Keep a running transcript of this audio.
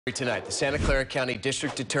Tonight, the Santa Clara County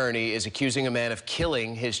District Attorney is accusing a man of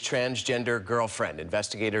killing his transgender girlfriend.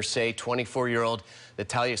 Investigators say 24-year-old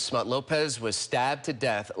Natalia Smut-Lopez was stabbed to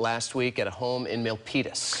death last week at a home in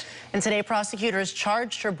Milpitas. And today, prosecutors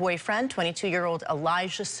charged her boyfriend, 22-year-old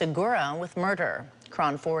Elijah Segura, with murder.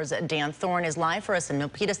 KRON 4's Dan Thorne is live for us in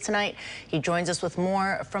Milpitas tonight. He joins us with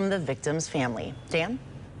more from the victim's family. Dan?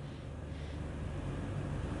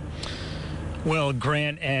 Well,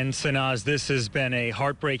 Grant and Sanaz, this has been a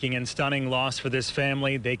heartbreaking and stunning loss for this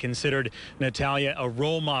family. They considered Natalia a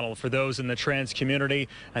role model for those in the trans community,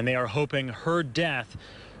 and they are hoping her death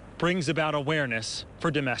brings about awareness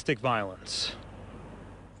for domestic violence.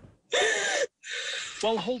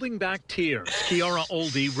 While holding back tears, Kiara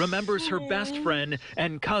Oldie remembers her best friend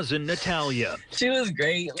and cousin Natalia. She was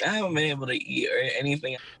great. I haven't been able to eat or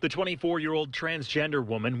anything. The 24-year-old transgender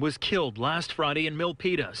woman was killed last Friday in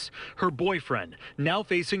Milpitas. Her boyfriend now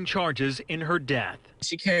facing charges in her death.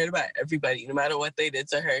 She cared about everybody. No matter what they did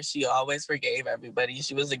to her, she always forgave everybody.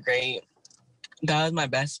 She was that was my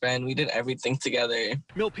best friend. We did everything together.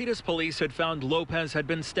 Milpitas police had found Lopez had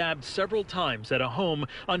been stabbed several times at a home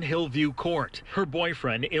on Hillview Court. Her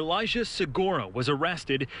boyfriend, Elijah Segura, was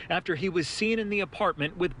arrested after he was seen in the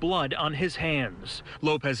apartment with blood on his hands.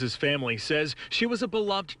 Lopez's family says she was a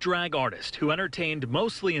beloved drag artist who entertained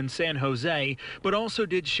mostly in San Jose, but also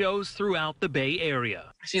did shows throughout the Bay Area.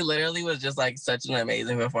 She literally was just like such an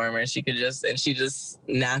amazing performer. She just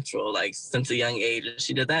natural, like since a young age.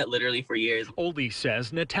 She did that literally for years. Oldie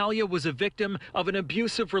says Natalia was a victim of an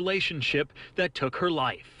abusive relationship that took her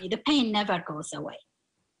life. The pain never goes away.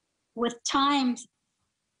 With time,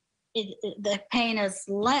 the pain is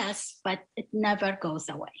less, but it never goes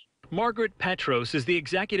away. Margaret Petros is the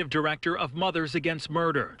executive director of Mothers Against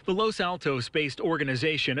Murder. The Los Altos-based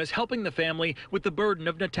organization is helping the family with the burden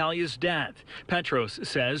of Natalia's death. Petros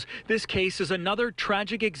says this case is another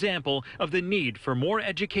tragic example of the need for more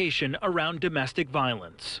education around domestic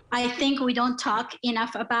violence. I think we don't talk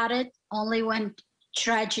enough about it. Only when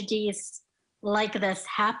tragedies like this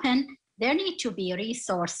happen, there need to be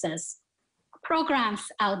resources, programs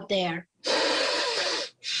out there.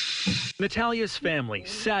 Natalia's family,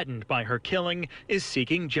 saddened by her killing, is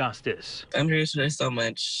seeking justice. I'm here for so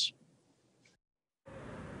much.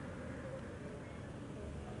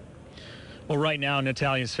 Well, right now,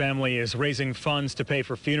 Natalia's family is raising funds to pay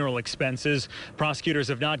for funeral expenses. Prosecutors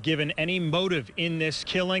have not given any motive in this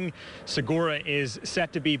killing. Segura is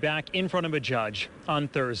set to be back in front of a judge on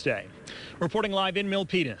Thursday. Reporting live in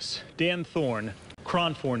Milpitas, Dan Thorne,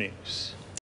 KRON 4 News.